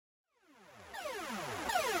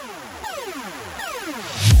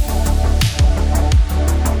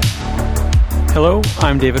Hello,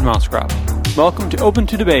 I'm David Moscrop. Welcome to Open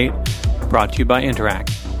to Debate, brought to you by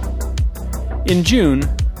Interact. In June,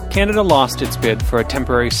 Canada lost its bid for a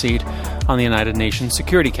temporary seat on the United Nations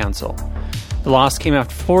Security Council. The loss came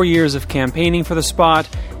after 4 years of campaigning for the spot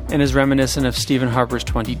and is reminiscent of Stephen Harper's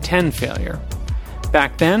 2010 failure.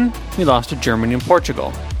 Back then, we lost to Germany and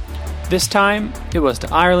Portugal. This time, it was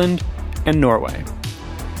to Ireland and Norway.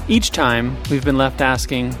 Each time, we've been left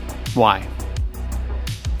asking, why?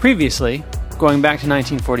 Previously, going back to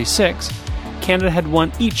 1946, Canada had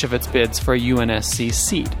won each of its bids for a UNSC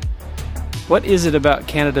seat. What is it about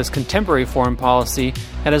Canada's contemporary foreign policy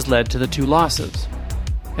that has led to the two losses?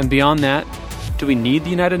 And beyond that, do we need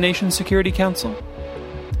the United Nations Security Council?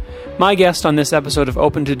 My guest on this episode of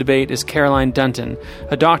Open to Debate is Caroline Dunton,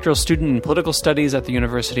 a doctoral student in political studies at the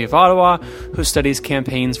University of Ottawa who studies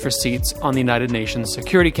campaigns for seats on the United Nations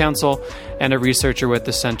Security Council and a researcher with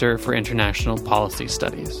the Centre for International Policy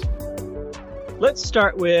Studies. Let's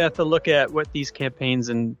start with a look at what these campaigns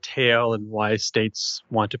entail and why states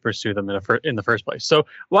want to pursue them in the first place. So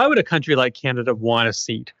why would a country like Canada want a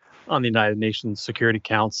seat on the United Nations Security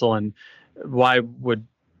Council, and why would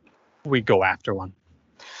we go after one?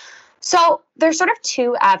 So there's sort of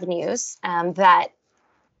two avenues that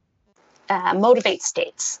motivate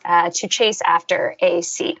states to chase after a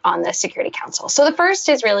seat on the Security Council. So the first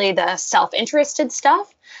is really the self-interested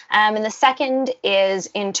stuff, and the second is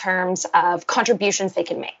in terms of contributions they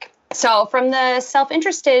can make. So from the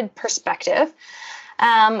self-interested perspective,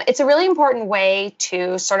 it's a really important way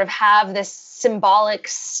to sort of have this symbolic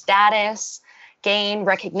status, gain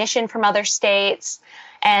recognition from other states,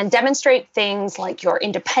 and demonstrate things like your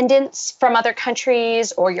independence from other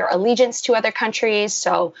countries or your allegiance to other countries.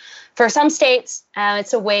 So for some states,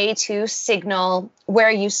 it's a way to signal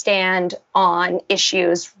where you stand on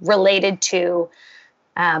issues related to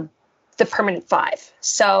the Permanent Five.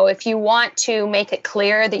 So if you want to make it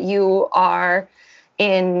clear that you are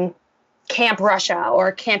in Camp Russia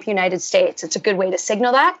or Camp United States, it's a good way to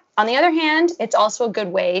signal that. On the other hand, it's also a good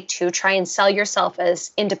way to try and sell yourself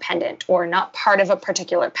as independent or not part of a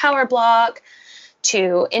particular power bloc,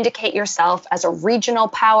 to indicate yourself as a regional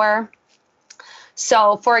power.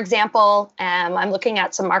 So, for example, I'm looking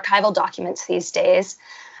at some archival documents these days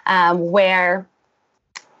where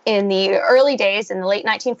in the early days, in the late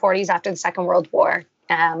 1940s after the Second World War,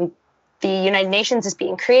 the United Nations is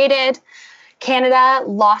being created. Canada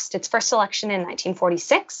lost its first election in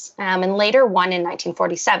 1946 and later won in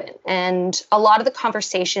 1947. And a lot of the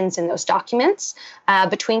conversations in those documents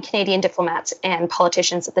between Canadian diplomats and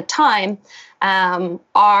politicians at the time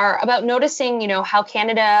are about noticing, how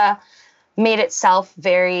Canada made itself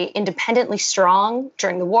very independently strong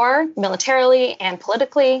during the war, militarily and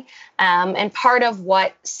politically. And part of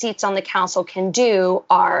what seats on the council can do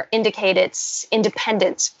are indicate its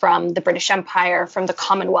independence from the British Empire, from the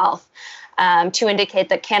Commonwealth, to indicate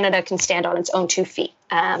that Canada can stand on its own 2 feet.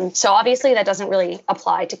 So obviously that doesn't really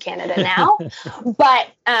apply to Canada now, but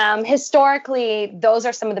historically, those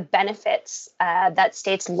are some of the benefits that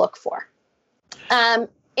states look for.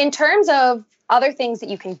 In terms of other things that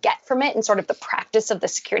you can get from it and sort of the practice of the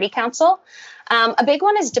Security Council, a big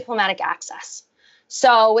one is diplomatic access.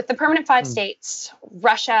 So with the Permanent Five states,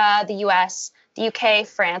 Russia, the US, the UK,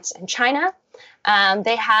 France, and China,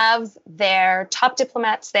 they have their top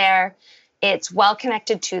diplomats there. It's well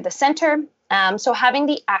connected to the center. So having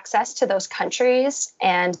the access to those countries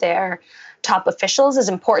and their top officials is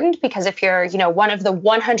important, because if you're, one of the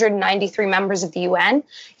 193 members of the UN,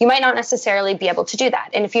 you might not necessarily be able to do that.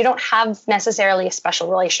 And if you don't have necessarily a special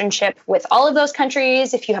relationship with all of those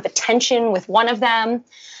countries, if you have a tension with one of them,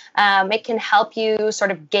 it can help you sort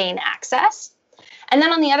of gain access. And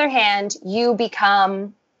then on the other hand, you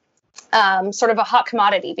become sort of a hot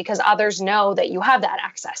commodity because others know that you have that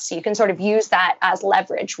access. So you can sort of use that as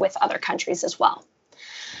leverage with other countries as well.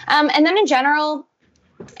 And then in general,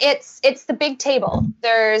 it's the big table.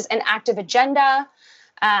 There's an active agenda.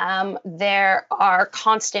 There are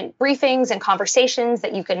constant briefings and conversations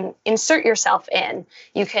that you can insert yourself in.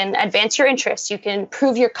 You can advance your interests. You can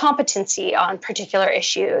prove your competency on particular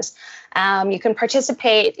issues. You can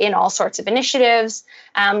participate in all sorts of initiatives.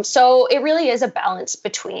 So it really is a balance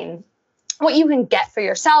between what you can get for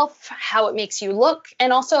yourself, how it makes you look,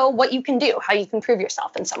 and also what you can do, how you can prove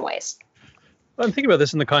yourself in some ways. Well, I'm thinking about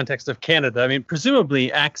this in the context of Canada. I mean,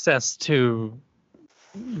 presumably access to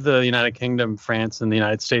the United Kingdom, France, and the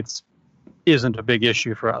United States isn't a big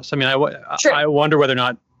issue for us. I mean, Sure. I wonder whether or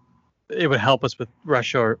not it would help us with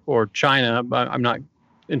Russia or China. I'm not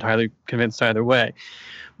entirely convinced either way.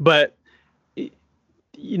 But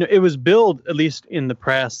it was billed, at least in the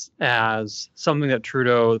press, as something that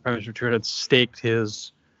Trudeau, the Prime Minister Trudeau, had staked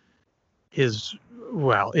his his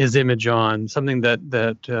image on, something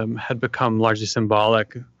that had become largely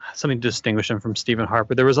symbolic, something to distinguish him from Stephen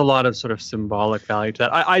Harper. There was a lot of sort of symbolic value to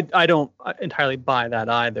that. I don't entirely buy that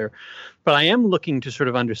either, but I am looking to sort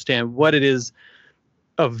of understand what it is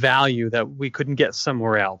of value that we couldn't get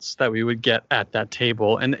somewhere else, that we would get at that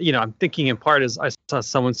table. And, I'm thinking in part, as I saw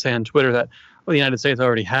someone say on Twitter, that, well, the United States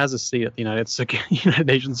already has a seat at the United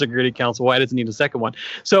Nations Security Council. Why does it need a second one?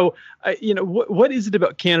 So, what is it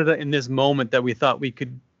about Canada in this moment that we thought we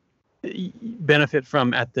could benefit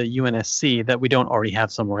from at the UNSC that we don't already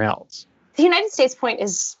have somewhere else? The United States point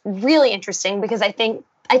is really interesting because I think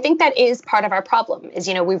that is part of our problem is,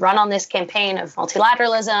 we run on this campaign of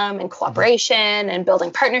multilateralism and cooperation and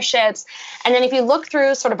building partnerships. And then if you look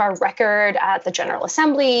through sort of our record at the General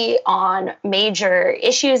Assembly on major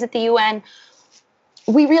issues at the UN,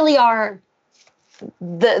 we really are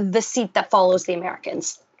the seat that follows the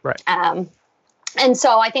Americans. Right. And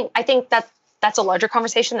so I think that's a larger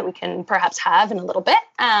conversation that we can perhaps have in a little bit.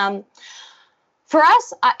 For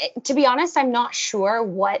us, to be honest, I'm not sure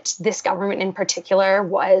what this government in particular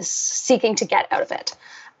was seeking to get out of it.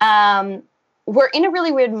 We're in a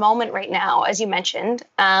really weird moment right now, as you mentioned,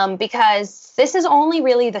 because this is only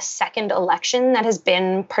really the second election that has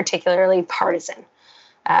been particularly partisan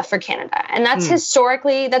for Canada. And that's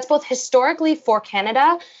both historically for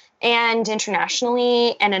Canada and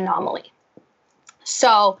internationally an anomaly.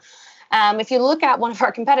 So if you look at one of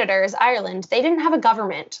our competitors, Ireland, they didn't have a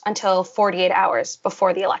government until 48 hours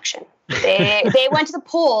before the election. They went to the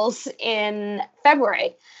polls in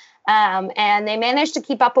February, and they managed to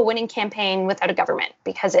keep up a winning campaign without a government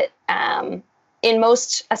because it, in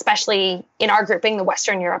most, especially in our grouping, the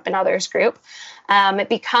Western Europe and others group, it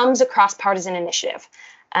becomes a cross-partisan initiative.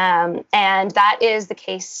 And that is the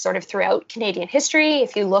case sort of throughout Canadian history.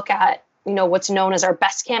 If you look at, what's known as our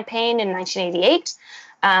best campaign in 1988,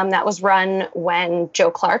 that was run when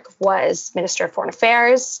Joe Clark was Minister of Foreign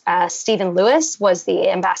Affairs. Stephen Lewis was the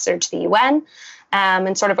ambassador to the UN.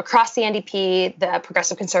 And sort of across the NDP, the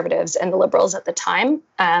Progressive Conservatives and the Liberals at the time,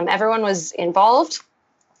 everyone was involved.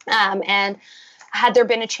 And had there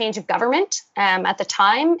been a change of government at the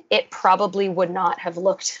time, it probably would not have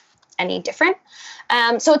looked any different.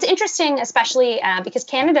 So it's interesting, especially because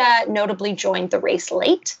Canada notably joined the race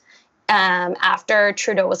late after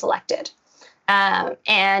Trudeau was elected.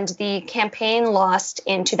 And the campaign lost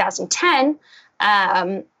in 2010.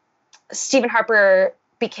 Stephen Harper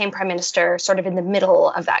became prime minister sort of in the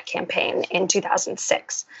middle of that campaign in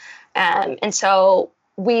 2006. And so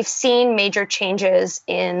we've seen major changes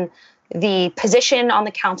in the position on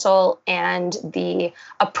the council and the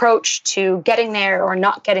approach to getting there or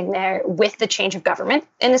not getting there with the change of government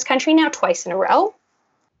in this country now twice in a row.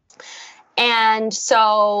 And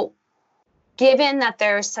so given that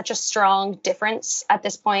there's such a strong difference at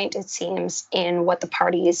this point, it seems, in what the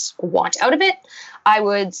parties want out of it, I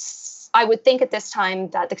would think at this time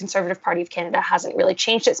that the Conservative Party of Canada hasn't really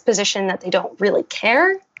changed its position, that they don't really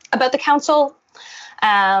care about the council.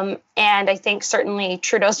 And I think certainly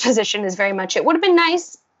Trudeau's position is very much, it would have been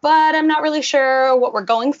nice, but I'm not really sure what we're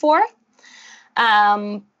going for.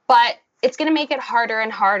 But it's going to make it harder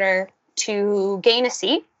and harder to gain a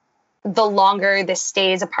seat the longer this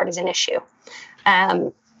stays a partisan issue.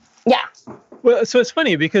 Yeah. Well, so it's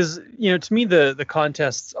funny because, to me, the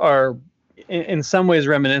contests are in some ways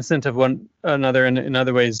reminiscent of one another and in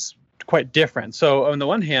other ways quite different. So on the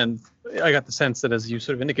one hand, I got the sense that, as you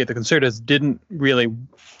sort of indicate, the Conservatives didn't really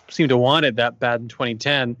seem to want it that bad in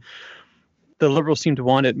 2010. The Liberals seemed to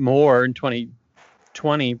want it more in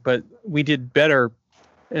 2020, but we did better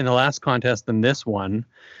in the last contest than this one.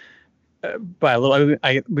 By a little,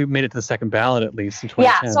 we made it to the second ballot at least in 2010.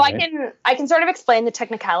 Yeah, so right? I can sort of explain the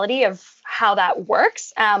technicality of how that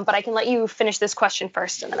works, but I can let you finish this question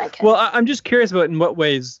first, and then I can. Well, I'm just curious about in what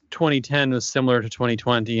ways 2010 was similar to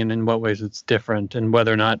 2020, and in what ways it's different, and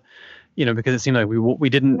whether or not, because it seemed like we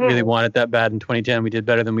didn't really want it that bad in 2010. We did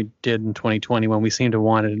better than we did in 2020 when we seemed to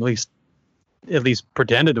want it, at least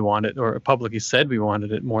pretended to want it, or publicly said we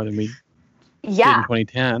wanted it more than we did in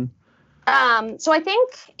 2010. So I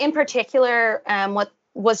think in particular, what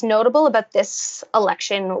was notable about this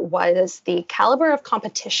election was the caliber of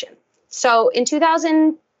competition. So in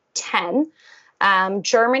 2010,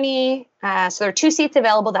 Germany, so there are 2 seats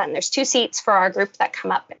available then. There's 2 seats for our group that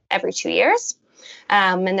come up every 2 years.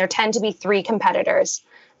 And there tend to be 3 competitors,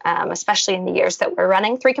 especially in the years that we're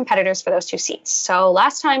running, 3 competitors for those 2 seats. So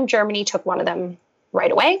last time Germany took one of them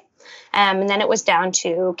right away. And then it was down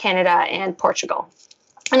to Canada and Portugal.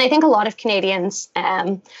 And I think a lot of Canadians,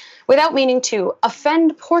 without meaning to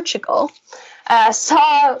offend Portugal,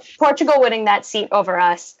 saw Portugal winning that seat over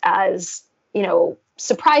us as,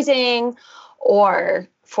 surprising, or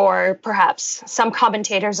for perhaps some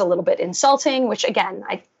commentators a little bit insulting, which again,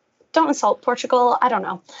 I don't insult Portugal. I don't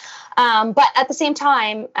know. But at the same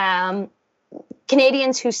time,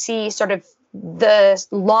 Canadians who see sort of the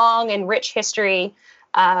long and rich history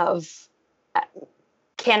of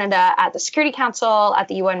Canada at the Security Council, at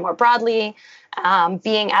the UN more broadly,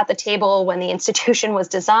 being at the table when the institution was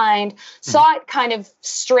designed, saw it kind of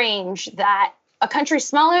strange that a country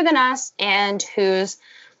smaller than us and whose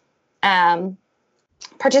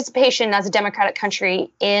participation as a democratic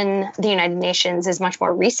country in the United Nations is much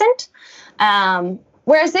more recent.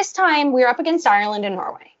 Whereas this time we were up against Ireland and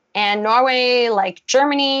Norway. And Norway, like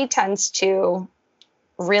Germany, tends to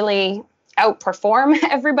really outperform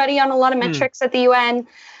everybody on a lot of metrics at the UN.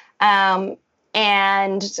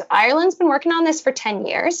 And Ireland's been working on this for 10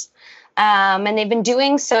 years. And they've been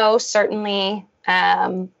doing so certainly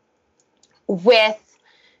with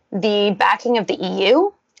the backing of the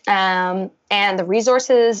EU and the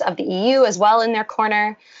resources of the EU as well in their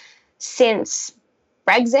corner. Since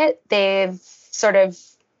Brexit, they've sort of,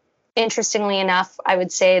 interestingly enough, I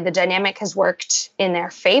would say the dynamic has worked in their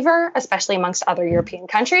favor, especially amongst other European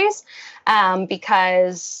countries,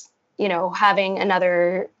 because, you know, having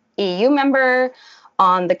another EU member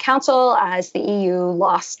on the council as the EU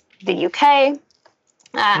lost the UK,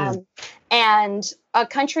 and a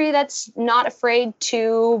country that's not afraid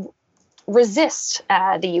to resist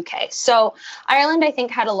the UK. So Ireland, I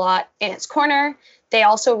think, had a lot in its corner. They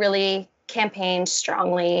also really campaigned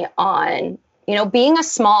strongly on, you know, being a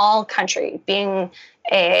small country, being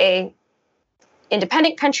a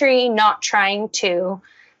independent country, not trying to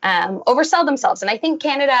oversell themselves. And I think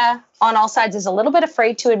Canada on all sides is a little bit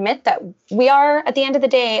afraid to admit that we are, at the end of the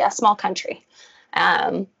day, a small country.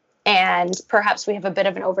 And perhaps we have a bit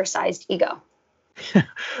of an oversized ego.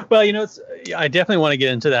 Well, you know, I definitely want to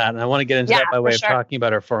get into that. And I want to get into that by way of talking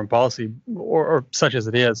about our foreign policy, or such as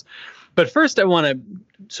it is. But first, I want to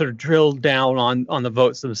sort of drill down on the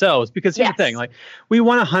votes themselves, because here's the thing, like, we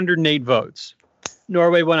won 108 votes.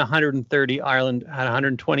 Norway won 130, Ireland had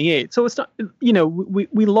 128. So it's not, you know,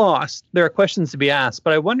 we lost. There are questions to be asked,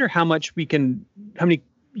 but I wonder how much we can,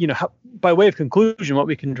 by way of conclusion, what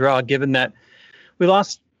we can draw, given that we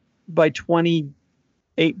lost by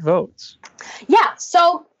 28 votes. Yeah.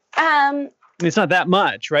 So, it's not that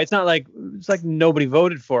much, right? It's like nobody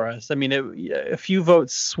voted for us. I mean, a few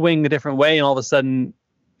votes swing a different way, and all of a sudden,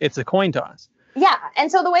 it's a coin toss. Yeah, and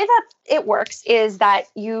so the way that it works is that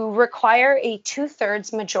you require a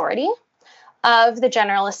 2/3 majority of the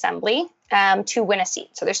General Assembly to win a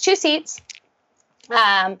seat. So there's 2 seats,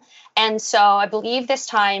 and so I believe this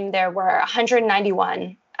time there were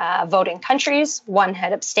 191 voting countries. 1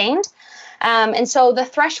 had abstained, and so the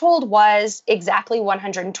threshold was exactly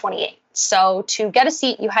 128. So to get a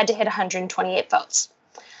seat, you had to hit 128 votes.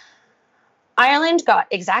 Ireland got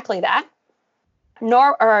exactly that.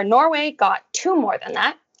 Norway got 2 more than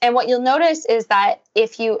that. And what you'll notice is that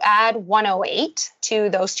if you add 108 to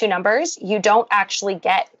those 2 numbers, you don't actually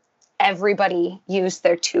get everybody use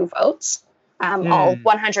their 2 votes, all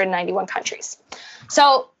 191 countries.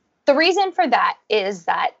 So the reason for that is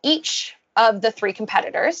that each of the 3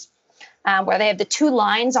 competitors, where they have the 2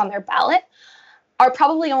 lines on their ballot, are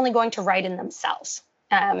probably only going to write in themselves.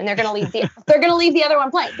 And they're going to leave the other one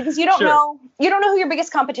blank, because you don't know who your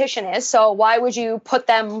biggest competition is. So why would you put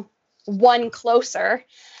them one closer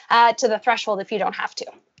to the threshold if you don't have to?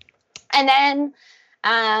 And then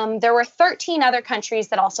there were 13 other countries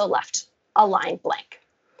that also left a line blank.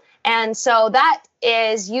 And so that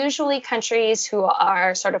is usually countries who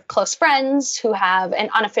are sort of close friends, who have an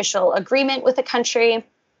unofficial agreement with a country.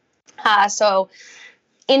 So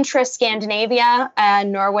intra-Scandinavia,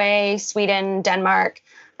 Norway, Sweden, Denmark,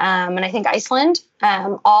 and I think Iceland,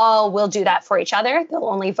 all will do that for each other. They'll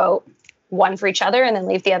only vote one for each other and then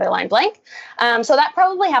leave the other line blank. So that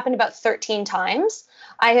probably happened about 13 times.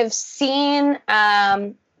 I have seen,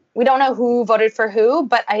 we don't know who voted for who,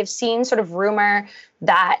 but I have seen sort of rumor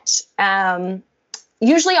that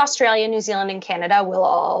usually Australia, New Zealand, and Canada will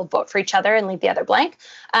all vote for each other and leave the other blank,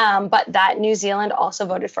 but that New Zealand also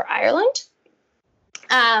voted for Ireland.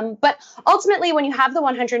 But ultimately, when you have the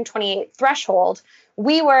 128 threshold,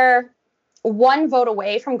 we were 1 vote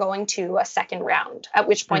away from going to a second round, at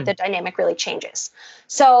which point the dynamic really changes.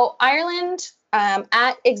 So Ireland,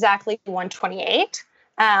 at exactly 128,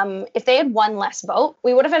 if they had 1 less vote,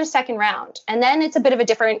 we would have had a second round. And then it's a bit of a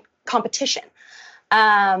different competition.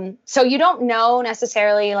 So you don't know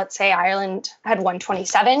necessarily, let's say Ireland had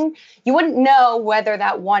 127. You wouldn't know whether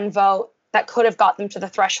that 1 vote that could have got them to the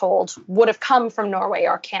threshold would have come from Norway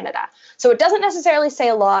or Canada. So it doesn't necessarily say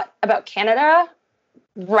a lot about Canada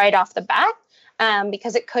right off the bat.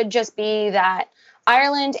 because it could just be that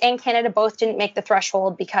Ireland and Canada both didn't make the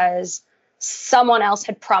threshold because someone else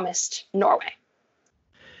had promised Norway.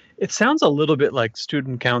 It sounds a little bit like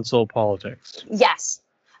student council politics. Yes,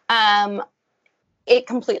 it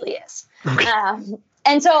completely is. Okay.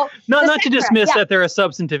 And so, not to dismiss that there are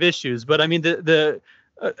substantive issues, but I mean the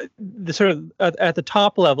sort of at the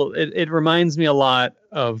top level, it reminds me a lot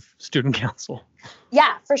of student council.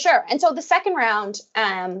 Yeah, for sure. And so the second round,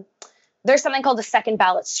 there's something called the second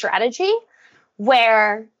ballot strategy,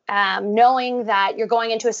 where knowing that you're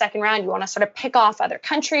going into a second round, you want to sort of pick off other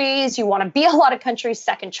countries. You want to be a lot of countries'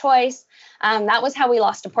 second choice. That was how we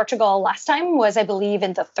lost to Portugal last time, was I believe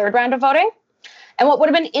in the third round of voting. And what would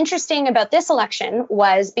have been interesting about this election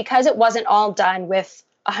was because it wasn't all done with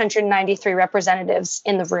 193 representatives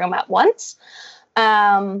in the room at once,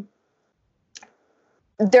 there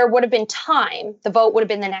would have been time. The vote would have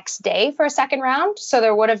been the next day for a second round. So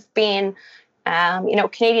there would have been,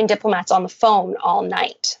 Canadian diplomats on the phone all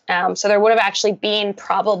night. So there would have actually been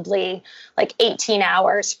probably like 18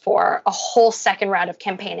 hours for a whole second round of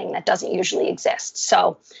campaigning that doesn't usually exist.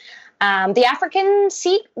 So the African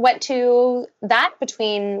seat went to that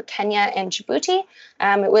between Kenya and Djibouti.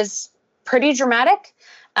 It was pretty dramatic.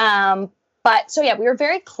 But we were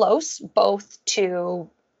very close, both in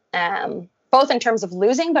terms of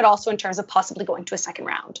losing, but also in terms of possibly going to a second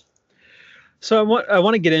round. So I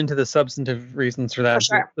want to get into the substantive reasons for that, for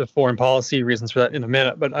sure. The foreign policy reasons for that in a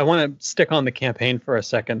minute, but I want to stick on the campaign for a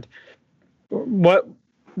second. What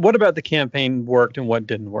about the campaign worked and what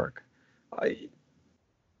didn't work?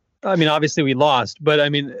 I mean, obviously we lost, but I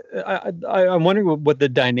mean, I'm wondering what the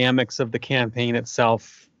dynamics of the campaign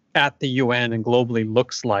itself at the UN and globally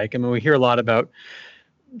looks like. I mean, we hear a lot about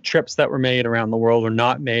trips that were made around the world or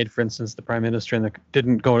not made. For instance, the prime minister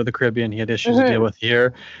didn't go to the Caribbean. He had issues to deal with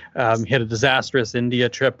here. He had a disastrous India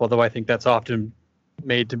trip, although I think that's often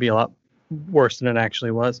made to be a lot worse than it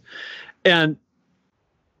actually was. And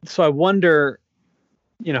so I wonder,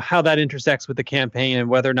 how that intersects with the campaign and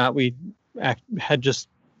whether or not we had just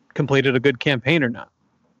completed a good campaign or not.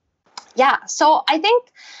 Yeah. So I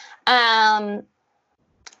think,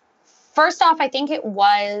 first off, I think it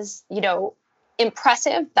was,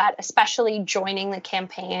 impressive that especially joining the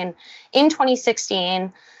campaign in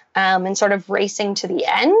 2016 and sort of racing to the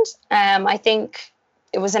end, I think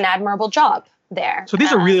it was an admirable job there. So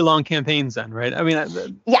these are really long campaigns then, right? I mean,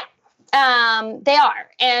 they are.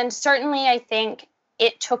 And certainly I think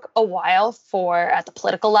it took a while for, at the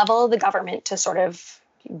political level, the government to sort of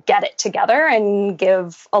get it together and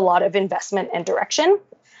give a lot of investment and direction.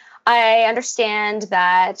 I understand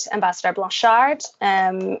that Ambassador Blanchard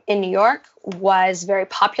in New York was very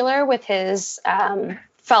popular with his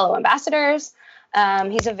fellow ambassadors.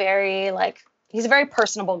 He's a very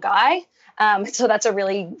personable guy. So that's a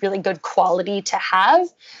really, really good quality to have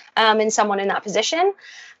in someone in that position.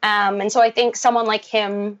 And so I think someone like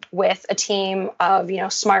him with a team of,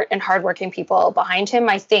 smart and hardworking people behind him,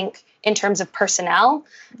 I think in terms of personnel,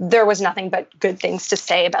 there was nothing but good things to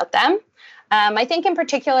say about them. I think in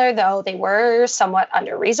particular, though, they were somewhat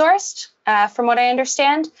under-resourced, from what I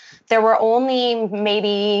understand. There were only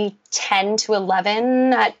maybe 10 to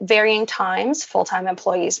 11 at varying times full-time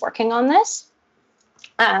employees working on this,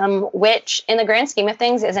 which in the grand scheme of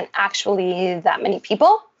things isn't actually that many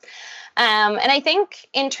people. And I think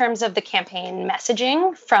in terms of the campaign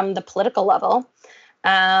messaging from the political level,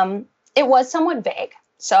 it was somewhat vague.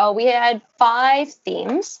 So we had 5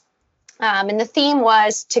 themes. And the theme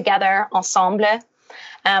was Together, Ensemble.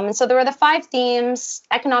 And so there were the 5 themes: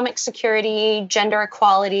 economic security, gender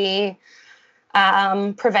equality,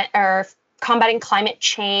 combating climate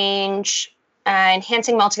change,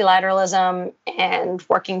 enhancing multilateralism, and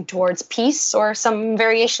working towards peace or some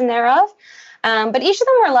variation thereof. But each of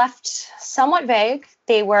them were left somewhat vague.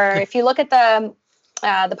 They were, if you look at the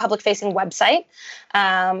public-facing website,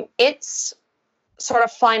 its sort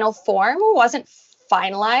of final form wasn't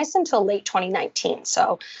finalized until late 2019.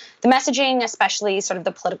 So the messaging, especially sort of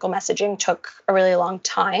the political messaging, took a really long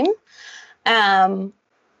time. And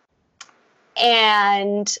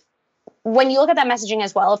when you look at that messaging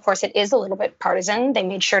as well, of course, it is a little bit partisan. They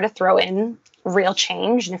made sure to throw in real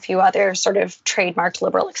change and a few other sort of trademarked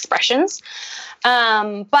liberal expressions.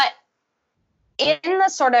 But in the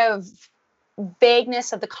sort of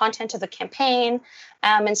vagueness of the content of the campaign,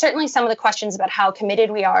 and certainly some of the questions about how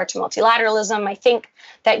committed we are to multilateralism, I think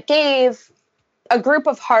that gave a group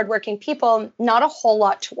of hardworking people not a whole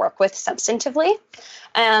lot to work with substantively.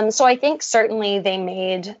 So I think certainly they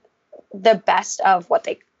made the best of what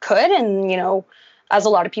they could. And, as a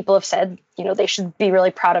lot of people have said, they should be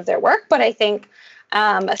really proud of their work. But I think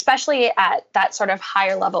especially at that sort of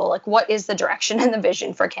higher level. Like, what is the direction and the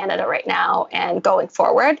vision for Canada right now and going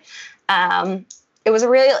forward? It was a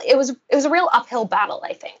real uphill battle,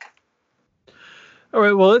 I think. All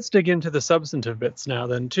right, well, let's dig into the substantive bits now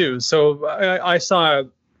then, too. So I saw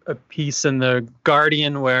a piece in The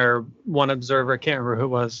Guardian where one observer, I can't remember who it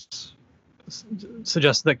was,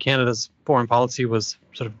 suggested that Canada's foreign policy was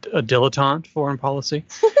sort of a dilettante foreign policy.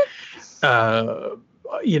 The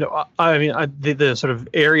sort of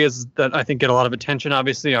areas that I think get a lot of attention,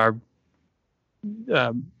 obviously, are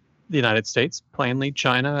the United States, plainly,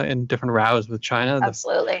 China, and different rows with China.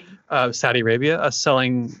 Absolutely. Saudi Arabia, us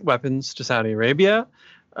selling weapons to Saudi Arabia,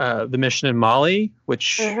 the mission in Mali,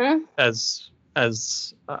 which, as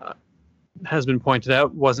has been pointed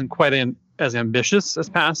out, wasn't quite as ambitious as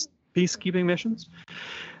past peacekeeping missions.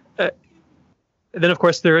 Then, of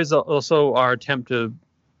course, there is also our attempt to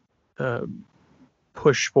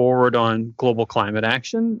push forward on global climate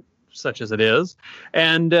action, such as it is,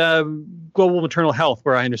 and global maternal health,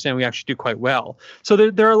 where I understand we actually do quite well. So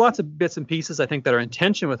there are lots of bits and pieces, I think, that are in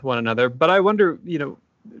tension with one another. But I wonder,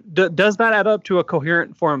 does that add up to a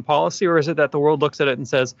coherent foreign policy, or is it that the world looks at it and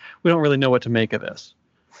says, we don't really know what to make of this?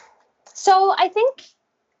 So I think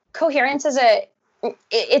coherence is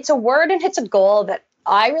it's a word and it's a goal that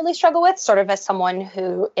I really struggle with, sort of as someone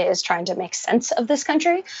who is trying to make sense of this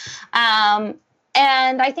country.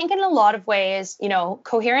 And I think in a lot of ways,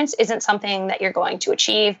 coherence isn't something that you're going to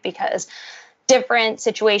achieve because different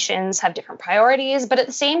situations have different priorities. But at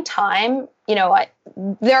the same time,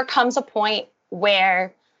 there comes a point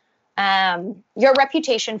where your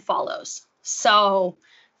reputation follows. So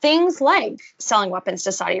things like selling weapons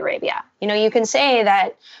to Saudi Arabia, you can say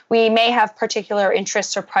that we may have particular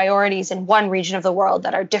interests or priorities in one region of the world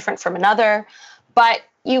that are different from another, but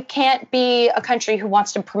you can't be a country who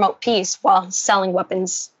wants to promote peace while selling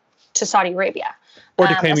weapons to Saudi Arabia. Or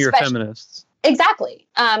to claim you're feminists. Exactly.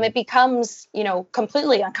 It becomes,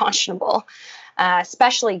 completely unconscionable,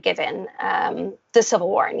 especially given the civil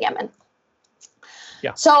war in Yemen.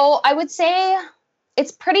 Yeah. So I would say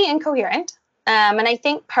it's pretty incoherent. And I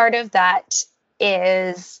think part of that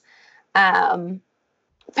is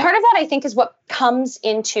what comes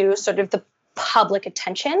into sort of the public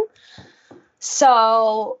attention.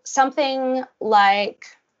 So something like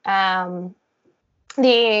the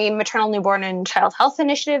Maternal, Newborn, and Child Health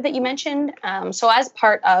Initiative that you mentioned. So as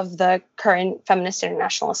part of the current Feminist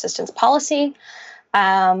International Assistance Policy,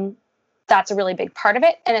 that's a really big part of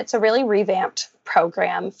it. And it's a really revamped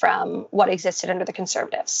program from what existed under the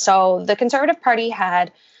Conservatives. So the Conservative Party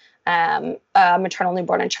had a Maternal,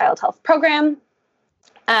 Newborn, and Child Health program.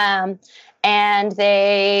 And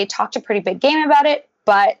they talked a pretty big game about it,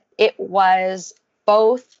 but it was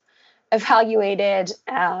both evaluated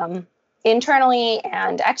internally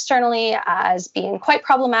and externally as being quite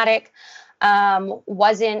problematic,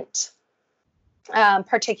 wasn't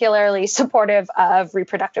particularly supportive of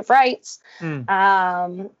reproductive rights,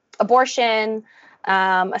 abortion,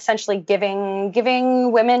 essentially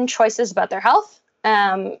giving women choices about their health.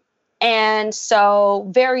 And so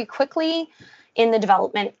very quickly in the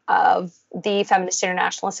development of the Feminist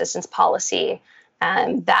International Assistance Policy,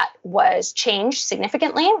 that was changed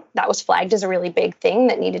significantly. That was flagged as a really big thing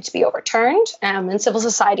that needed to be overturned. And civil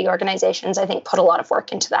society organizations, I think, put a lot of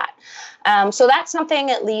work into that. So that's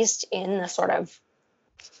something, at least in the sort of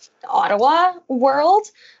Ottawa world,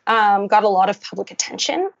 got a lot of public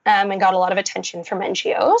attention and got a lot of attention from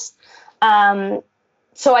NGOs.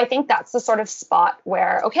 So I think that's the sort of spot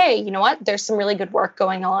where, okay, you know what, there's some really good work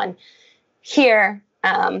going on here,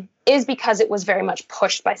 is because it was very much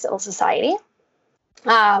pushed by civil society.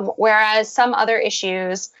 Whereas some other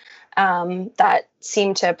issues that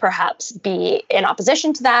seem to perhaps be in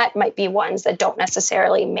opposition to that might be ones that don't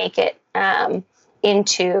necessarily make it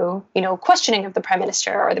into, questioning of the Prime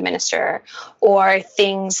Minister or the Minister, or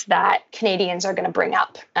things that Canadians are going to bring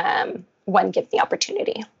up when given the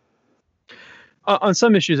opportunity. On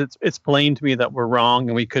some issues, it's plain to me that we're wrong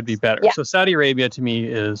and we could be better. Yeah. So Saudi Arabia, to me,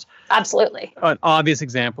 is absolutely an obvious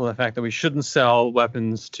example of the fact that we shouldn't sell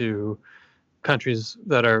weapons to countries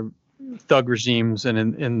that are thug regimes and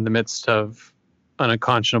in the midst of an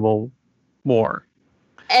unconscionable war.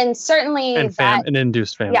 And certainly and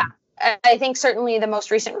induced famine. Yeah. I think certainly the most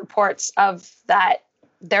recent reports of that,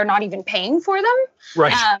 they're not even paying for them.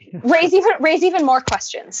 Right. Raise even more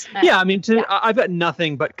questions. Yeah, I mean, I've got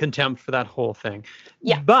nothing but contempt for that whole thing.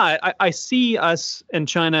 Yeah. But I see us and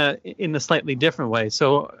China in a slightly different way.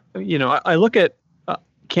 So, I look at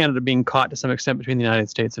Canada being caught to some extent between the United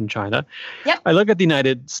States and China. Yep. I look at the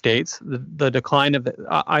United States, the decline of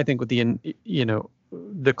I think with the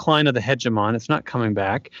decline of the hegemon, it's not coming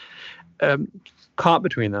back. caught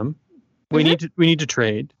between them. We need to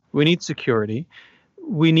trade. We need security.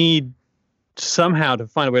 We need somehow to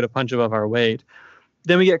find a way to punch above our weight.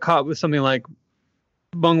 Then we get caught with something like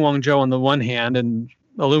Meng Wanzhou on the one hand and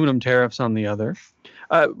aluminum tariffs on the other.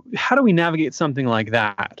 How do we navigate something like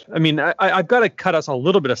that? I mean, I've got to cut us a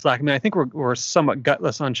little bit of slack. I mean, I think we're somewhat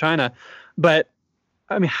gutless on China, but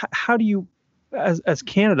I mean, how do you, as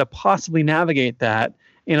Canada, possibly navigate that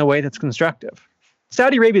in a way that's constructive?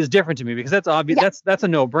 Saudi Arabia is different to me because that's obvious. Yeah. That's a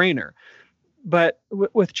no-brainer. But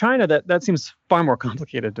with China, that seems far more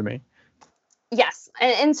complicated to me. Yes,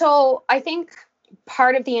 and so I think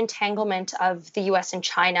part of the entanglement of the U.S. and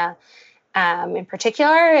China, in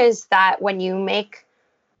particular, is that when you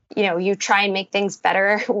try and make things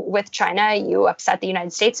better with China, you upset the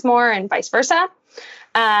United States more, and vice versa.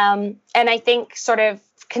 And I think sort of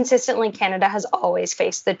consistently, Canada has always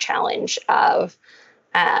faced the challenge of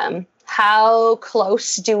how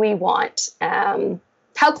close do we want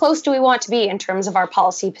to be in terms of our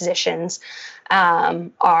policy positions,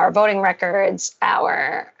 our voting records,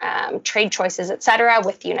 our trade choices, et cetera,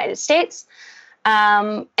 with the United States.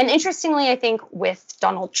 And interestingly, I think with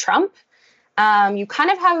Donald Trump, you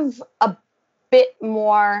kind of have a bit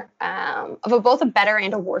more of both a better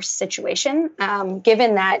and a worse situation,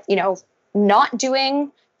 given that, not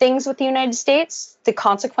doing things with the United States, the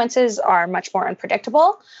consequences are much more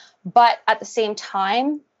unpredictable. But at the same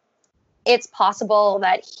time, it's possible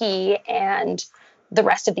that he and the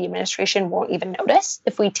rest of the administration won't even notice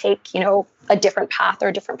if we take, a different path or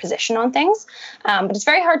a different position on things. But it's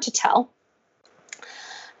very hard to tell.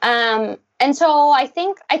 And so I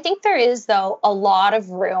think there is, though, a lot of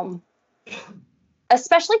room,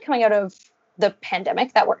 especially coming out of the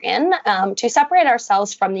pandemic that we're in, to separate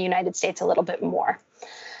ourselves from the United States a little bit more.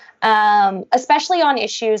 Especially on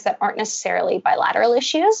issues that aren't necessarily bilateral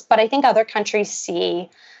issues, but I think other countries see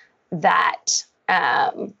that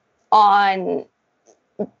on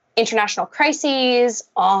international crises,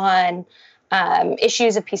 on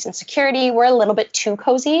issues of peace and security, we're a little bit too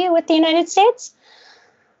cozy with the United States,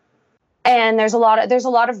 and there's a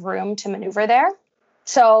lot of room to maneuver there.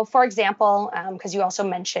 So, for example, because you also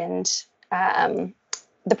mentioned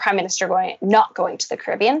the Prime Minister not going to the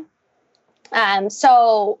Caribbean.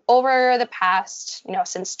 So over the past,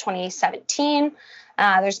 since 2017,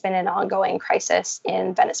 there's been an ongoing crisis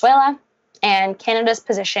in Venezuela, and Canada's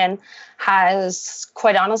position has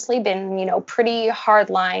quite honestly been, pretty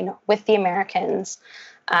hardline with the Americans,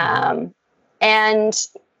 and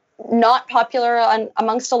not popular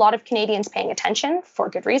amongst a lot of Canadians paying attention for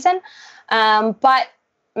good reason. But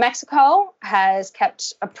Mexico has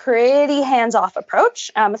kept a pretty hands-off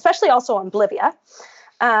approach, especially also on Bolivia.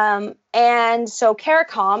 And so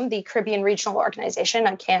CARICOM, the Caribbean Regional Organization,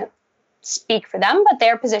 I can't speak for them, but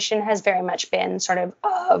their position has very much been sort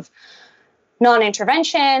of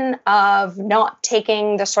non-intervention, of not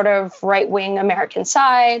taking the sort of right-wing American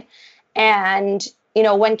side. And,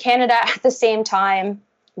 when Canada at the same time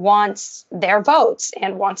wants their votes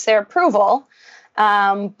and wants their approval,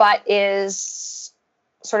 but is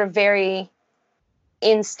sort of very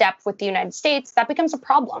in step with the United States, that becomes a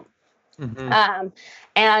problem. Mm-hmm.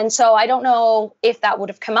 And so I don't know if that would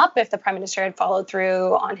have come up if the Prime Minister had followed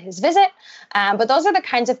through on his visit. But those are the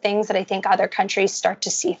kinds of things that I think other countries start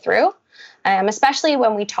to see through, especially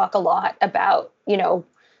when we talk a lot about,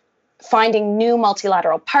 finding new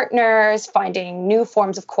multilateral partners, finding new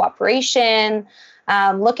forms of cooperation,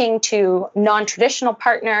 looking to non-traditional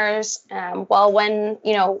partners. When,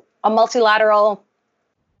 a multilateral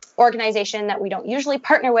organization that we don't usually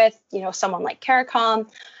partner with, someone like CARICOM,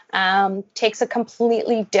 takes a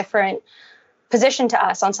completely different position to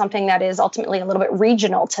us on something that is ultimately a little bit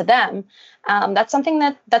regional to them. That's something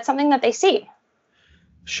that they see.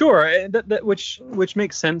 Sure, which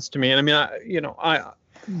makes sense to me. And I mean,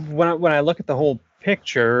 when I look at the whole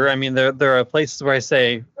picture, I mean, there are places where I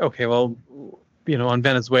say, okay, well, on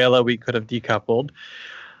Venezuela we could have decoupled.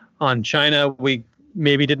 On China, we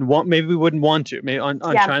maybe we wouldn't want to. Maybe on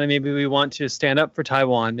China, maybe we want to stand up for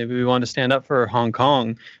Taiwan. Maybe we want to stand up for Hong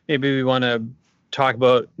Kong. Maybe we want to talk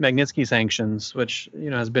about Magnitsky sanctions, which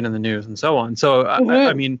has been in the news and so on. So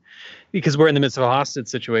I mean, because we're in the midst of a hostage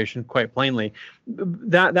situation, quite plainly,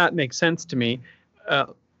 that makes sense to me.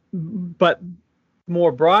 But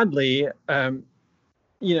more broadly,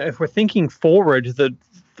 if we're thinking forward,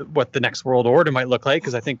 what the next world order might look like,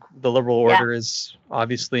 because I think the liberal order is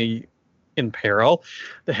obviously in peril.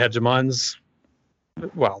 The hegemons,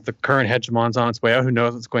 the current hegemon's on its way out. Who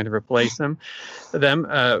knows what's going to replace them?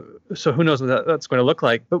 So who knows what that's going to look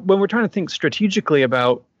like? But when we're trying to think strategically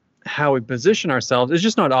about how we position ourselves, it's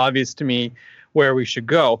just not obvious to me where we should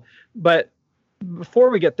go. But before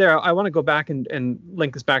we get there, I want to go back and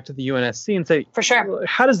link this back to the UNSC and say, for sure,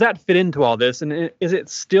 how does that fit into all this? And is it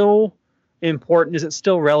still important? Is it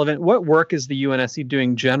still relevant? What work is the UNSC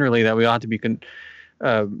doing generally that we ought to be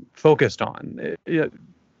focused on?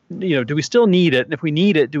 Do we still need it? And if we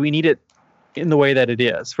need it, do we need it in the way that it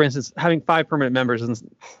is? For instance, having 5 permanent members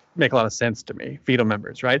doesn't make a lot of sense to me, veto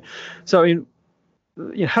members, right? So,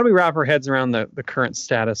 how do we wrap our heads around the current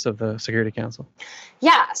status of the Security Council?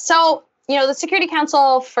 Yeah, so, the Security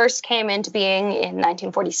Council first came into being in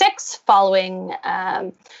 1946 following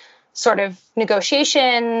sort of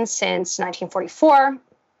negotiation since 1944.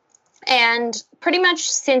 And pretty much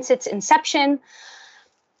since its inception,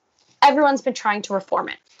 everyone's been trying to reform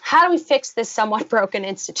it. How do we fix this somewhat broken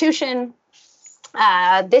institution?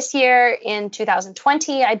 This year in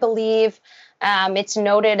 2020, I believe, it's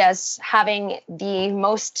noted as having the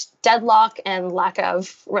most deadlock and lack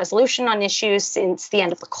of resolution on issues since the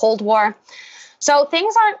end of the Cold War. So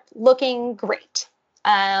things aren't looking great.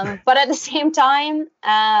 But at the same time,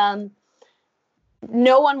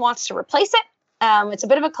 no one wants to replace it. It's a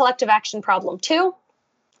bit of a collective action problem too.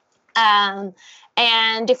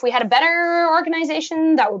 And if we had a better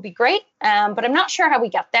organization, that would be great. But I'm not sure how we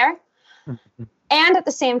get there. And at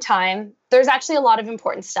the same time, there's actually a lot of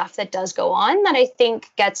important stuff that does go on that I think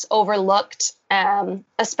gets overlooked,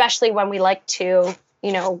 especially when we like to,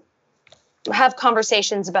 have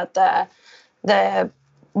conversations about the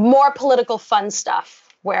more political fun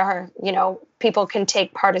stuff where, people can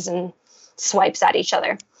take partisan swipes at each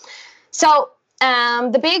other. So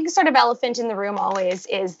the big sort of elephant in the room always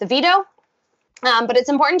is the veto. But it's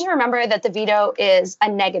important to remember that the veto is a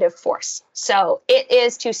negative force. So it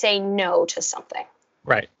is to say no to something.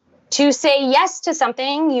 Right. To say yes to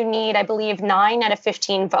something, you need, I believe, 9 out of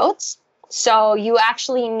 15 votes. So you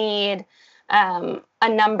actually need a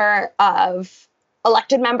number of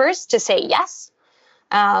elected members to say yes.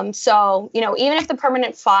 So, even if the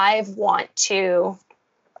permanent 5 want to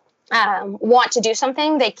do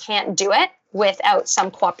something, they can't do it without some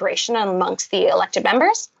cooperation amongst the elected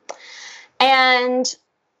members. And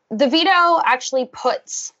the veto actually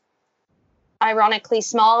puts, ironically,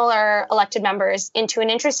 smaller elected members into an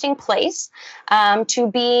interesting place to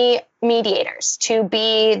be mediators, to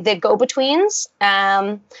be the go-betweens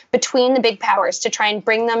between the big powers, to try and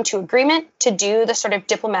bring them to agreement, to do the sort of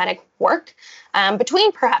diplomatic work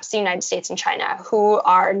between perhaps the United States and China, who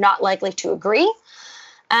are not likely to agree.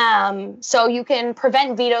 So you can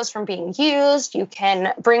prevent vetoes from being used. You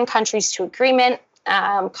can bring countries to agreement.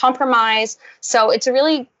 Compromise. So it's a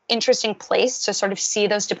really interesting place to sort of see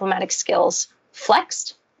those diplomatic skills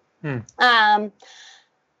flexed.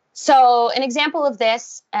 So an example of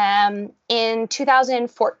this, in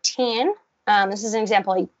 2014, this is an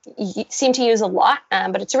example I seem to use a lot,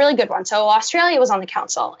 but it's a really good one. So Australia was on the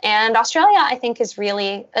council, and Australia, I think, is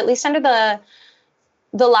really, at least under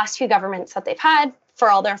the last few governments that they've had,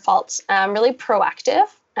 for all their faults, really proactive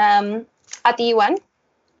at the UN.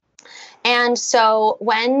 And so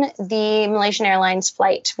when the Malaysian Airlines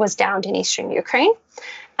flight was downed in eastern Ukraine,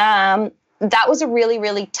 that was a really,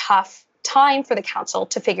 really tough time for the council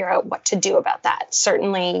to figure out what to do about that.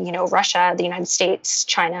 Certainly, Russia, the United States,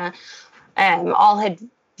 China, all had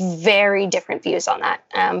very different views on that.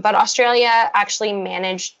 But Australia actually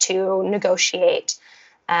managed to negotiate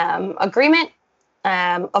agreement,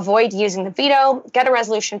 avoid using the veto, get a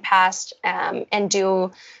resolution passed, and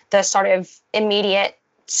do the sort of immediate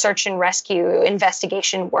search and rescue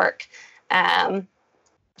investigation work, get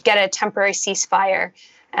a temporary ceasefire,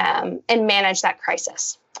 and manage that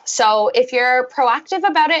crisis. So if you're proactive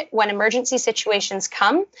about it when emergency situations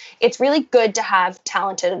come, it's really good to have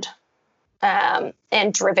talented and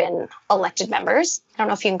driven elected members. I don't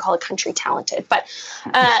know if you can call a country talented, but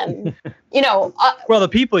well, the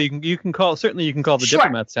people you can call the sure.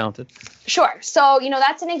 diplomats talented. Sure. So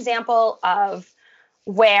that's an example of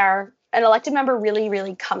where an elected member really,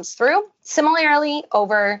 really comes through. Similarly,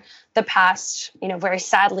 over the past, very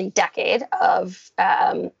sadly, decade of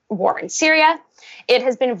war in Syria, it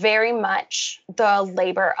has been very much the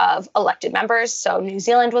labor of elected members. So New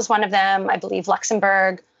Zealand was one of them, I believe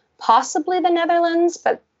Luxembourg, possibly the Netherlands,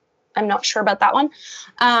 but I'm not sure about that one.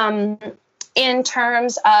 In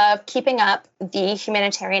terms of keeping up the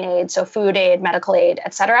humanitarian aid, so food aid, medical aid,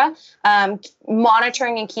 et cetera,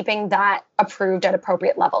 monitoring and keeping that approved at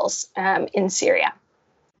appropriate levels in Syria.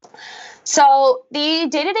 So the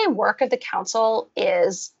day-to-day work of the council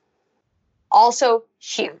is also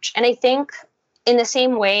huge. And I think in the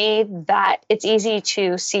same way that it's easy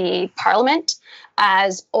to see Parliament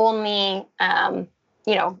as only,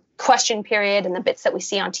 question period and the bits that we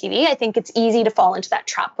see on TV, I think it's easy to fall into that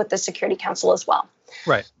trap with the Security Council as well.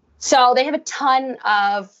 Right. So they have a ton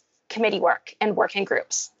of committee work and working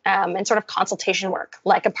groups and sort of consultation work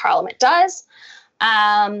like a parliament does.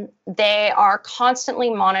 They are constantly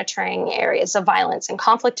monitoring areas of violence and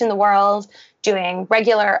conflict in the world, doing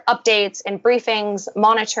regular updates and briefings,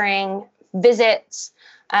 monitoring visits.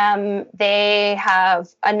 They have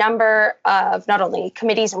a number of not only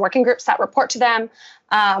committees and working groups that report to them,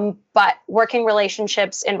 but working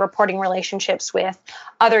relationships and reporting relationships with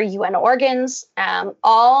other UN organs.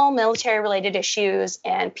 All military-related issues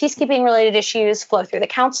and peacekeeping-related issues flow through the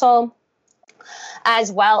council,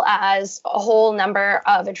 as well as a whole number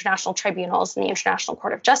of international tribunals in the International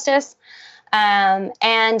Court of Justice.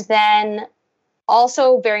 And then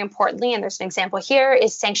also, very importantly, and there's an example here,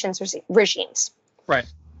 is sanctions regimes. Right.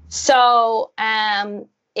 So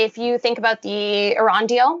if you think about the Iran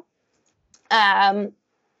deal,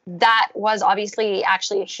 that was obviously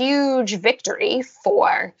actually a huge victory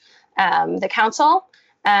for the council.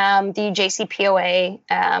 The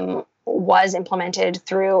JCPOA was implemented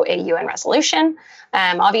through a UN resolution.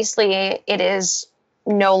 Obviously, it is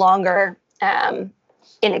no longer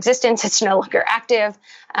in existence. It's no longer active.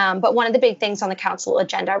 But one of the big things on the council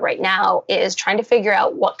agenda right now is trying to figure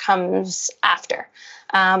out what comes after.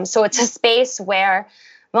 So it's a space where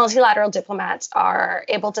multilateral diplomats are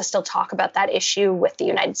able to still talk about that issue with the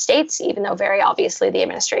United States, even though very obviously the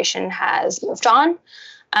administration has moved on,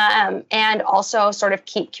 and also sort of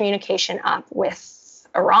keep communication up with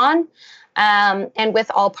Iran and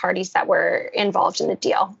with all parties that were involved in the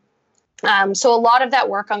deal. So a lot of that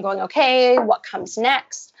work on going, okay, what comes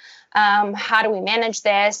next? How do we manage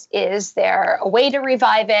this? Is there a way to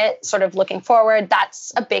revive it? Sort of looking forward.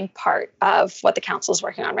 That's a big part of what the council is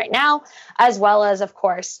working on right now, as well as, of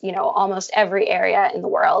course, almost every area in the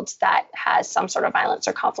world that has some sort of violence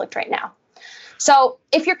or conflict right now. So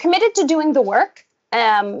if you're committed to doing the work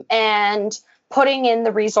and putting in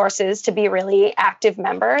the resources to be a really active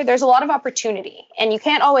member, there's a lot of opportunity, and you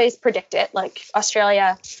can't always predict it. Like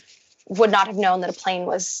Australia would not have known that a plane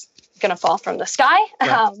was going to fall from the sky.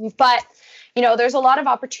 Right. But, there's a lot of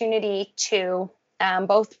opportunity to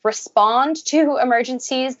both respond to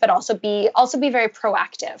emergencies, but also be very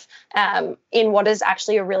proactive in what is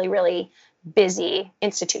actually a really, really busy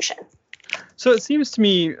institution. So it seems to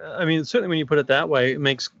me, certainly when you put it that way, it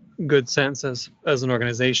makes good sense as an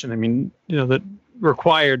organization. That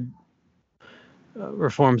required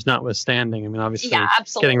reforms notwithstanding. Obviously,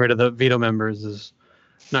 getting rid of the veto members is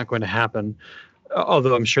not going to happen.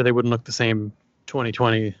 Although I'm sure they wouldn't look the same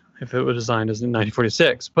 2020 if it was designed as in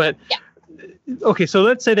 1946. But okay, so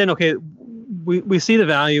let's say then, okay, we see the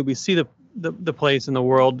value, we see the place in the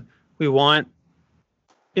world. We want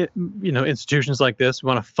institutions like this. We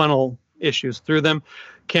want to funnel issues through them.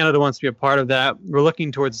 Canada wants to be a part of that. We're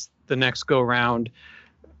looking towards the next go round.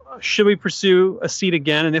 Should we pursue a seat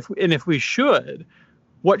again? And if we should,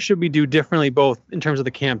 what should we do differently, both in terms of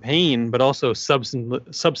the campaign, but also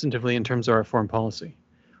substantively in terms of our foreign policy?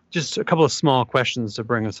 Just a couple of small questions to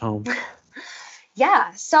bring us home.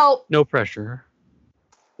 Yeah. So no pressure.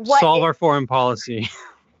 Solve our foreign policy.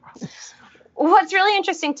 What's really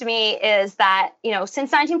interesting to me is that,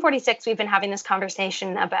 since 1946, we've been having this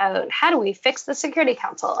conversation about how do we fix the Security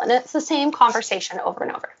Council? And it's the same conversation over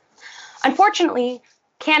and over. Unfortunately,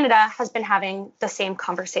 Canada has been having the same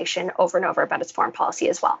conversation over and over about its foreign policy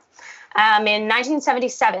as well. In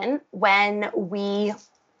 1977, when we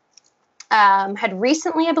had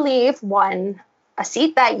recently, I believe, won a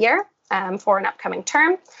seat that year for an upcoming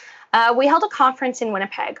term, we held a conference in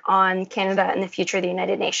Winnipeg on Canada and the future of the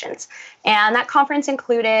United Nations. And that conference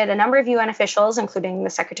included a number of UN officials, including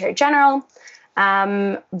the Secretary General,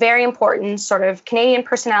 very important sort of Canadian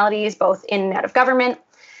personalities, both in and out of government.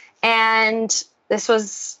 And this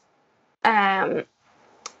was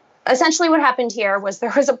essentially what happened here was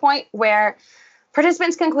there was a point where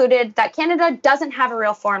participants concluded that Canada doesn't have a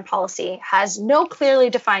real foreign policy, has no clearly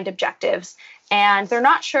defined objectives, and they're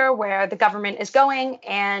not sure where the government is going,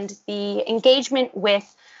 and the engagement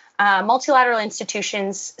with multilateral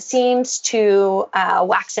institutions seems to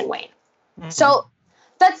wax and wane. Mm-hmm. So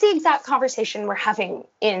that's the exact conversation we're having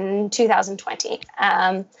in 2020.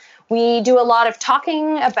 We do a lot of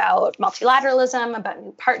talking about multilateralism, about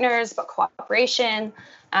new partners, about cooperation,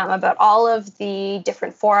 about all of the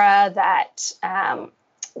different fora that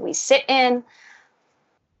we sit in.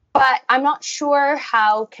 But I'm not sure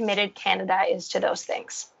how committed Canada is to those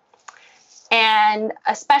things. And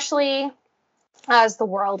especially as the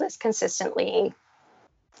world is consistently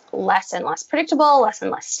less and less predictable, less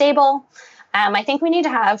and less stable, I think we need to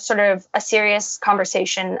have sort of a serious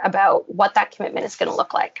conversation about what that commitment is going to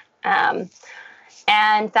look like.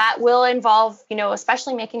 And that will involve,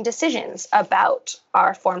 especially making decisions about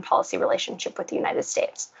our foreign policy relationship with the United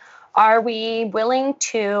States. Are we willing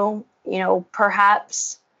to,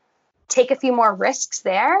 perhaps take a few more risks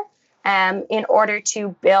there in order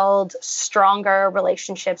to build stronger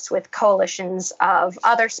relationships with coalitions of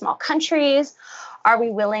other small countries? Are we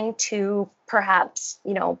willing to perhaps,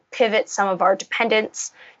 pivot some of our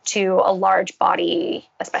dependence to a large body,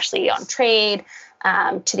 especially on trade,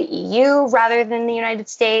 to the EU rather than the United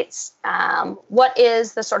States? What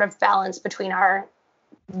is the sort of balance between our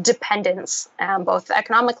dependence, both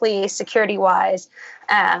economically, security-wise,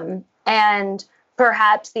 and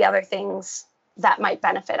perhaps the other things that might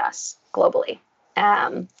benefit us globally?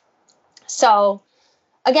 So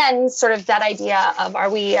again, sort of that idea of, are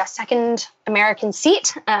we a second American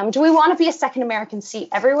seat? Do we want to be a second American seat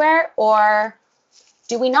everywhere, or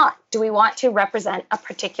do we not? Do we want to represent a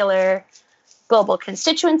particular global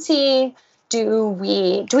constituency? Do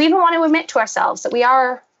we even want to admit to ourselves that we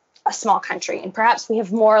are a small country, and perhaps we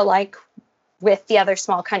have more like with the other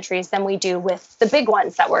small countries than we do with the big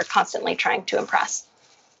ones that we're constantly trying to impress?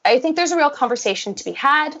 I think there's a real conversation to be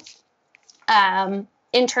had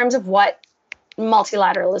in terms of what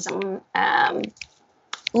multilateralism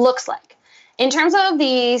looks like. In terms of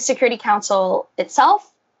the Security Council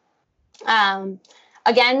itself,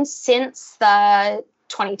 again, since the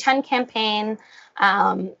 2010 campaign,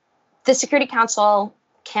 the Security Council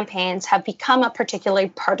campaigns have become a particularly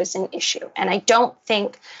partisan issue. And I don't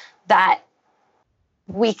think that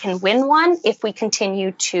we can win one if we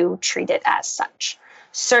continue to treat it as such.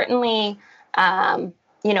 Certainly,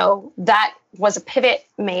 that was a pivot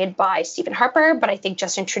made by Stephen Harper, but I think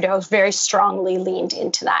Justin Trudeau very strongly leaned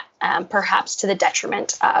into that, perhaps to the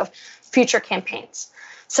detriment of future campaigns.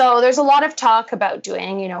 So there's a lot of talk about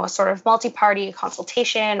doing, a sort of multi-party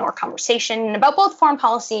consultation or conversation about both foreign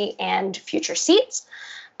policy and future seats,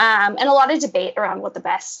 and a lot of debate around what the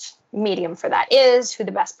best medium for that is, who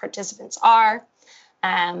the best participants are.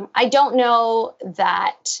 I don't know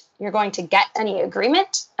that you're going to get any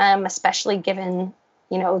agreement, especially given,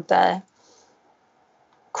 the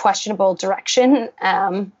questionable direction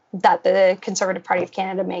that the Conservative Party of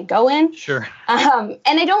Canada may go in. Sure. And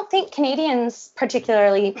I don't think Canadians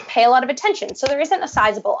particularly pay a lot of attention. So there isn't a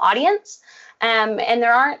sizable audience, and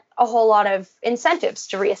there aren't a whole lot of incentives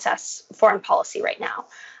to reassess foreign policy right now.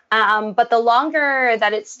 But the longer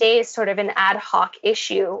that it stays sort of an ad hoc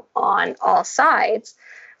issue on all sides,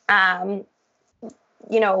 the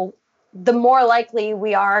more likely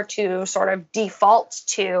we are to sort of default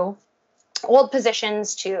to old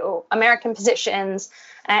positions, to American positions,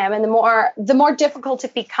 and the more difficult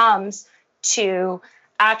it becomes to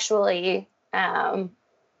actually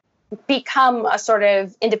become a sort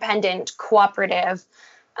of independent, cooperative,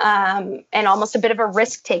 and almost a bit of a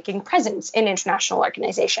risk-taking presence in international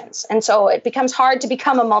organizations. And so it becomes hard to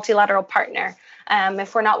become a multilateral partner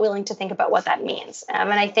if we're not willing to think about what that means.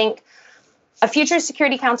 And I think a future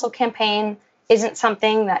Security Council campaign isn't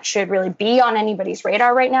something that should really be on anybody's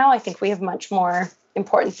radar right now. I think we have much more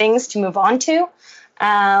important things to move on to.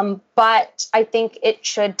 But I think it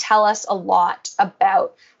should tell us a lot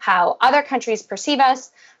about how other countries perceive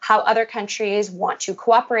us, how other countries want to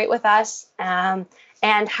cooperate with us,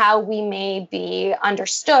 and how we may be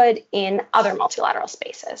understood in other multilateral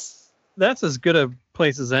spaces. That's as good a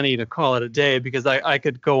place as any to call it a day, because I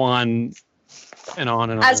could go on and on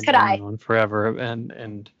and on, as could I, and on forever,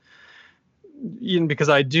 and even because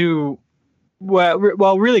I do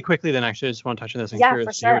well. Really quickly, then actually, I just want to touch on this and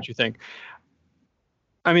curious to hear what you think.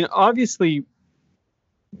 I mean, obviously,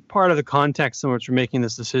 part of the context in which we're making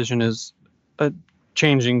this decision is a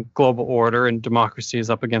changing global order, and democracy is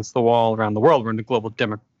up against the wall around the world. We're in a global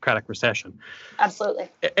democratic recession. Absolutely.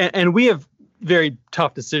 And we have very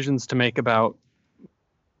tough decisions to make about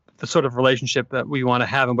the sort of relationship that we want to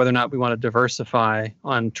have and whether or not we want to diversify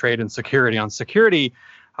on trade and security. On security,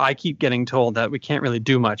 I keep getting told that we can't really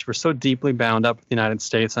do much. We're so deeply bound up with the United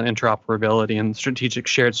States on interoperability and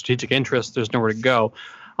shared strategic interests, there's nowhere to go.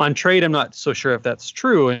 On trade, I'm not so sure if that's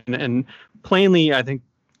true. And plainly, I think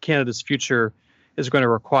Canada's future is going to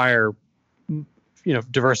require,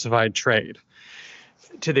 diversified trade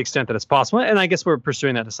to the extent that it's possible. And I guess we're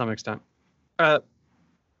pursuing that to some extent.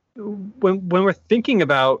 When we're thinking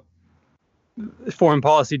about foreign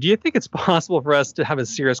policy, do you think it's possible for us to have a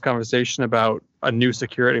serious conversation about a new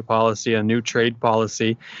security policy, a new trade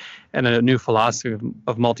policy, and a new philosophy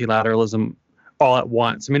of multilateralism all at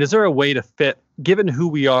once? I mean, is there a way to fit, given who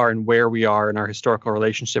we are and where we are in our historical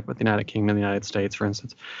relationship with the United Kingdom and the United States, for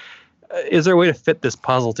instance, is there a way to fit this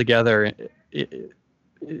puzzle together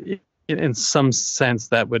in some sense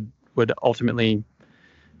that would ultimately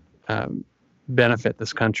benefit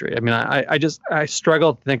this country. I mean, I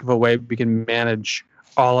struggle to think of a way we can manage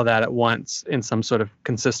all of that at once in some sort of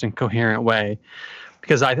consistent, coherent way,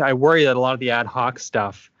 because I worry that a lot of the ad hoc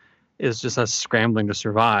stuff is just us scrambling to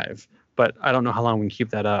survive. But I don't know how long we can keep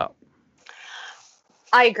that up.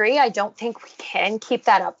 I agree. I don't think we can keep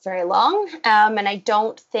that up very long. And I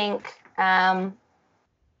don't think, I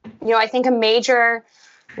think a major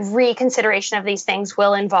reconsideration of these things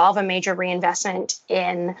will involve a major reinvestment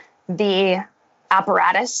in the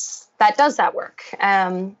apparatus that does that work.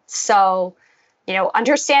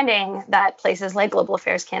 Understanding that places like Global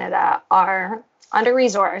Affairs Canada are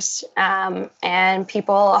under-resourced and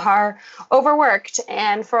people are overworked.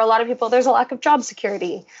 And for a lot of people, there's a lack of job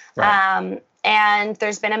security. Right. And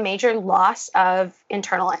there's been a major loss of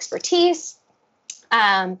internal expertise.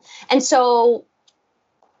 And so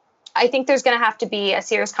I think there's going to have to be a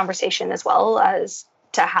serious conversation as well as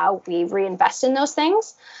to how we reinvest in those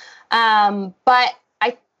things. But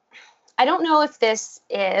I don't know if this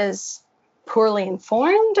is poorly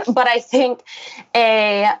informed, but I think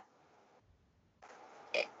a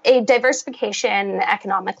diversification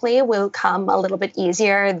economically will come a little bit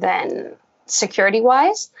easier than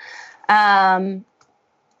security-wise. Because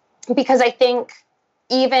I think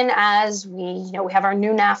even as we have our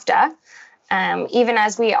new NAFTA, even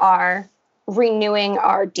as we are renewing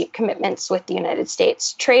our deep commitments with the United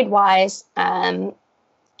States trade-wise,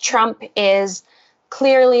 Trump is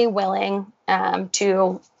clearly willing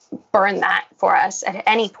to burn that for us at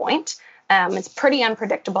any point. It's pretty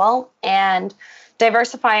unpredictable, and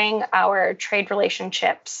diversifying our trade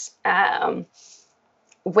relationships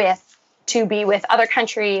with other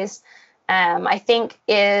countries, I think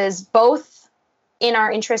is both in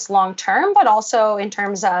our interest long term, but also in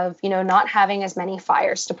terms of not having as many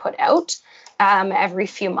fires to put out every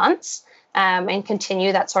few months, and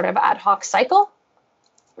continue that sort of ad hoc cycle.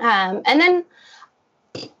 And then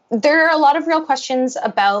there are a lot of real questions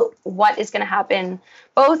about what is going to happen,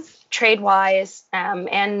 both trade-wise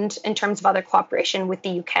and in terms of other cooperation with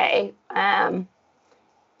the UK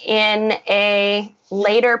in a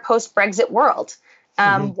later post-Brexit world.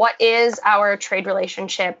 What is our trade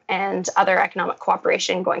relationship and other economic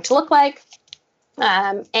cooperation going to look like?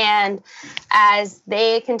 And as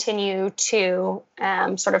they continue to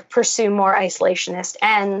sort of pursue more isolationist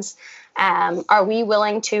ends, are we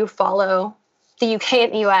willing to follow the UK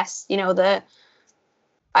and the US, the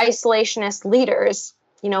isolationist leaders,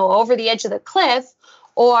 over the edge of the cliff,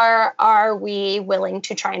 or are we willing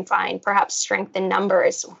to try and find perhaps strength in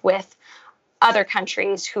numbers with other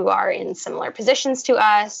countries who are in similar positions to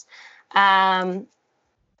us? And,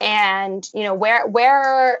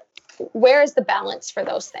 where is the balance for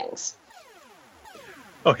those things?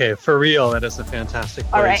 Okay, for real, that is a fantastic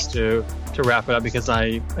place to wrap it up, because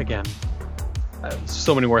I have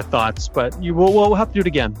so many more thoughts, but we'll have to do it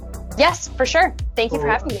again. Yes, for sure. Thank you for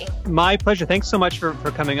having me. My pleasure. Thanks so much for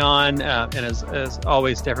coming on. And as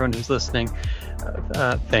always, to everyone who's listening,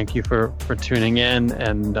 thank you for tuning in.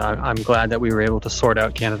 And I'm glad that we were able to sort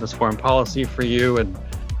out Canada's foreign policy for you. And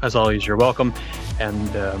as always, you're welcome. And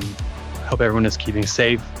hope everyone is keeping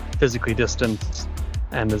safe, physically distanced,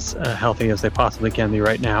 and as healthy as they possibly can be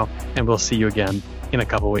right now. And we'll see you again in a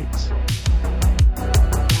couple weeks.